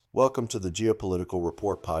Welcome to the Geopolitical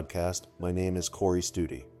Report podcast. My name is Corey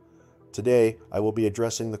Studi. Today, I will be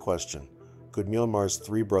addressing the question, could Myanmar's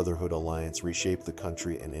Three Brotherhood Alliance reshape the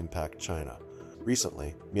country and impact China?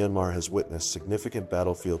 Recently, Myanmar has witnessed significant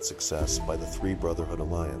battlefield success by the Three Brotherhood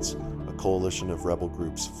Alliance, a coalition of rebel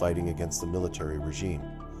groups fighting against the military regime.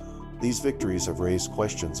 These victories have raised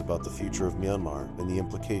questions about the future of Myanmar and the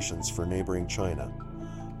implications for neighboring China.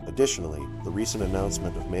 Additionally, the recent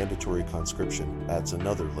announcement of mandatory conscription adds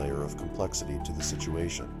another layer of complexity to the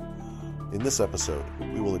situation. In this episode,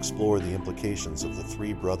 we will explore the implications of the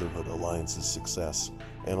Three Brotherhood Alliance's success,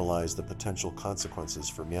 analyze the potential consequences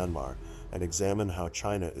for Myanmar, and examine how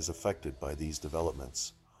China is affected by these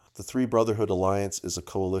developments. The Three Brotherhood Alliance is a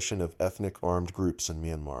coalition of ethnic armed groups in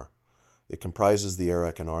Myanmar. It comprises the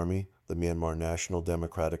Arakan Army, the Myanmar National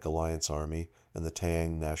Democratic Alliance Army, and the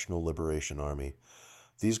Tang National Liberation Army.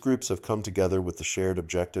 These groups have come together with the shared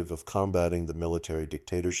objective of combating the military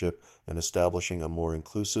dictatorship and establishing a more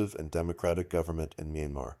inclusive and democratic government in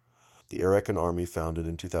Myanmar. The Arakan Army, founded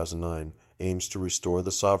in 2009, aims to restore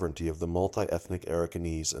the sovereignty of the multi-ethnic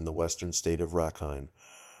Arakanese in the western state of Rakhine.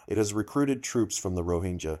 It has recruited troops from the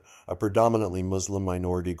Rohingya, a predominantly Muslim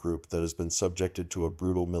minority group that has been subjected to a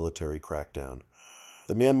brutal military crackdown.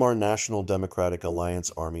 The Myanmar National Democratic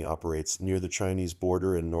Alliance Army operates near the Chinese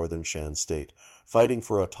border in northern Shan State, fighting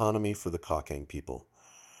for autonomy for the Khaking people.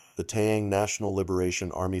 The Tang National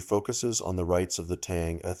Liberation Army focuses on the rights of the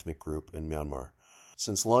Tang ethnic group in Myanmar.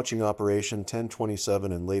 Since launching Operation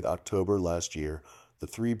 1027 in late October last year, the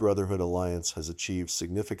Three Brotherhood Alliance has achieved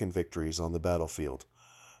significant victories on the battlefield.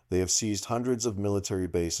 They have seized hundreds of military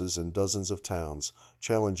bases and dozens of towns,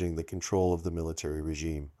 challenging the control of the military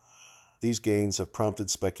regime. These gains have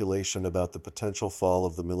prompted speculation about the potential fall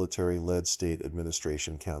of the military-led State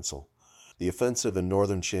Administration Council. The offensive in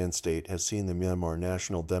northern Shan State has seen the Myanmar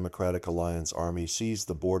National Democratic Alliance Army seize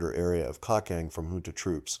the border area of Khaking from junta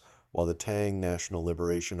troops, while the Tang National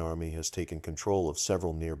Liberation Army has taken control of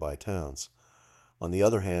several nearby towns. On the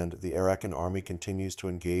other hand, the Arakan Army continues to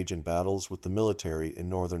engage in battles with the military in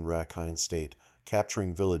northern Rakhine State,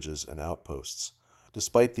 capturing villages and outposts.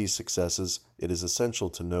 Despite these successes, it is essential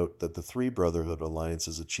to note that the Three Brotherhood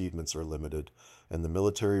Alliance's achievements are limited, and the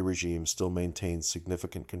military regime still maintains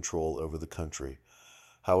significant control over the country.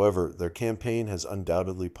 However, their campaign has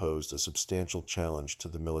undoubtedly posed a substantial challenge to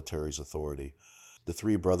the military's authority. The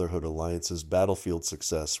Three Brotherhood Alliance's battlefield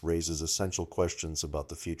success raises essential questions about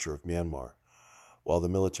the future of Myanmar. While the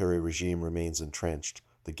military regime remains entrenched,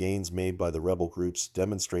 the gains made by the rebel groups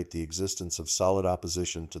demonstrate the existence of solid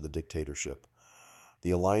opposition to the dictatorship.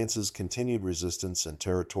 The alliance's continued resistance and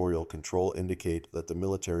territorial control indicate that the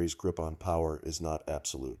military's grip on power is not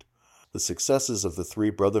absolute. The successes of the Three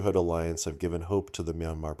Brotherhood Alliance have given hope to the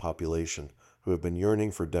Myanmar population, who have been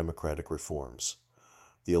yearning for democratic reforms.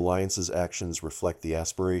 The alliance's actions reflect the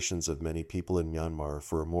aspirations of many people in Myanmar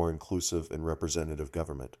for a more inclusive and representative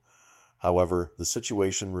government. However, the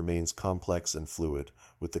situation remains complex and fluid,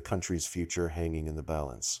 with the country's future hanging in the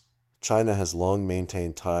balance. China has long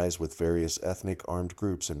maintained ties with various ethnic armed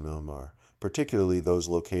groups in Myanmar, particularly those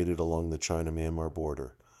located along the China-Myanmar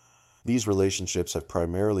border. These relationships have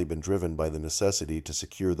primarily been driven by the necessity to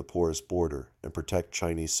secure the porous border and protect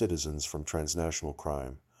Chinese citizens from transnational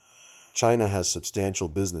crime. China has substantial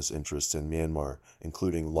business interests in Myanmar,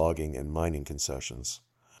 including logging and mining concessions.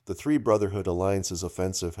 The Three Brotherhood Alliance's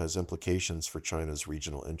offensive has implications for China's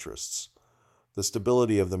regional interests. The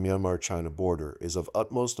stability of the Myanmar-China border is of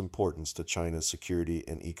utmost importance to China's security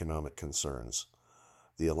and economic concerns.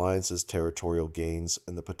 The alliance's territorial gains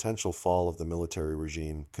and the potential fall of the military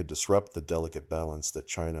regime could disrupt the delicate balance that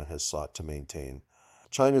China has sought to maintain.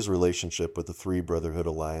 China's relationship with the Three Brotherhood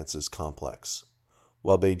Alliance is complex.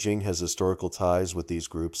 While Beijing has historical ties with these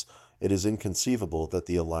groups, it is inconceivable that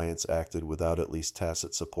the alliance acted without at least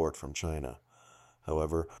tacit support from China.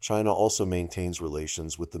 However, China also maintains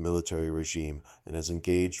relations with the military regime and has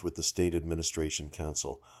engaged with the State Administration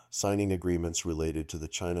Council, signing agreements related to the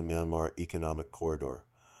China-Myanmar Economic Corridor.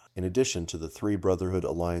 In addition to the Three Brotherhood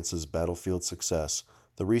Alliance's battlefield success,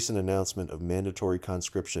 the recent announcement of mandatory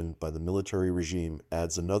conscription by the military regime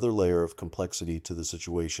adds another layer of complexity to the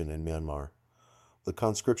situation in Myanmar. The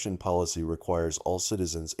conscription policy requires all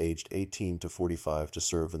citizens aged 18 to 45 to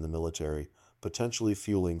serve in the military, potentially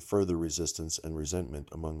fueling further resistance and resentment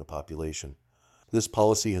among the population. This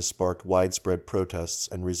policy has sparked widespread protests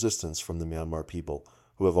and resistance from the Myanmar people,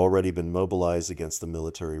 who have already been mobilized against the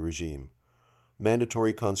military regime.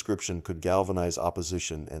 Mandatory conscription could galvanize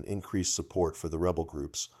opposition and increase support for the rebel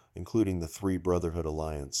groups, including the Three Brotherhood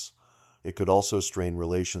Alliance. It could also strain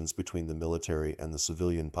relations between the military and the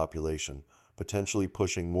civilian population, potentially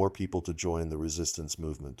pushing more people to join the resistance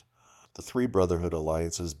movement. The Three Brotherhood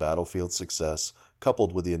Alliance's battlefield success,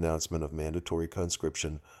 coupled with the announcement of mandatory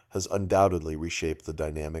conscription, has undoubtedly reshaped the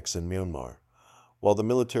dynamics in Myanmar. While the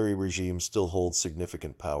military regime still holds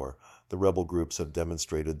significant power, the rebel groups have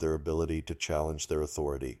demonstrated their ability to challenge their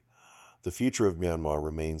authority. The future of Myanmar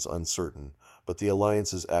remains uncertain, but the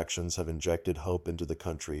alliance's actions have injected hope into the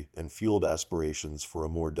country and fueled aspirations for a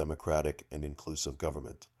more democratic and inclusive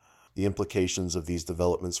government. The implications of these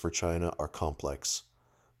developments for China are complex.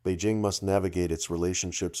 Beijing must navigate its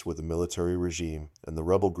relationships with the military regime and the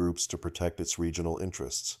rebel groups to protect its regional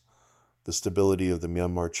interests. The stability of the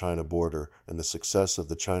Myanmar-China border and the success of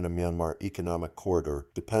the China-Myanmar economic corridor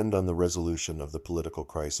depend on the resolution of the political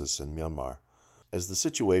crisis in Myanmar. As the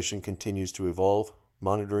situation continues to evolve,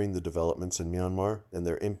 monitoring the developments in Myanmar and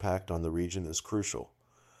their impact on the region is crucial.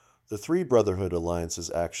 The Three Brotherhood Alliance's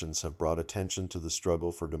actions have brought attention to the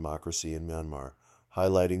struggle for democracy in Myanmar,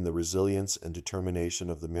 highlighting the resilience and determination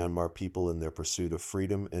of the Myanmar people in their pursuit of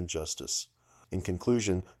freedom and justice. In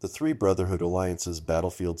conclusion, the Three Brotherhood Alliance's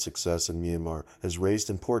battlefield success in Myanmar has raised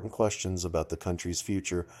important questions about the country's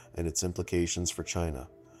future and its implications for China.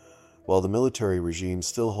 While the military regime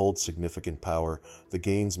still holds significant power, the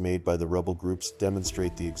gains made by the rebel groups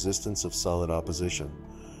demonstrate the existence of solid opposition.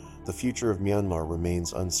 The future of Myanmar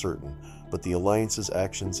remains uncertain, but the alliance's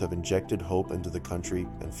actions have injected hope into the country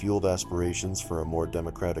and fueled aspirations for a more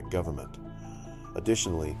democratic government.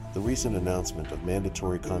 Additionally, the recent announcement of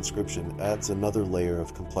mandatory conscription adds another layer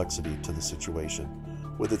of complexity to the situation.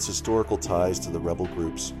 With its historical ties to the rebel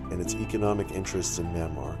groups and its economic interests in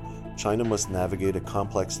Myanmar, China must navigate a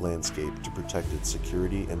complex landscape to protect its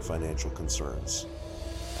security and financial concerns.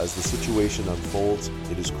 As the situation unfolds,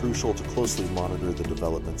 it is crucial to closely monitor the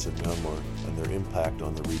developments in Myanmar and their impact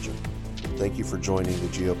on the region. Thank you for joining the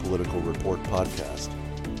Geopolitical Report podcast.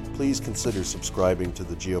 Please consider subscribing to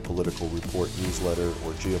the Geopolitical Report newsletter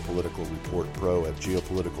or Geopolitical Report Pro at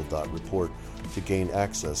geopolitical.report to gain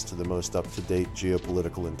access to the most up-to-date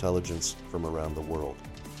geopolitical intelligence from around the world.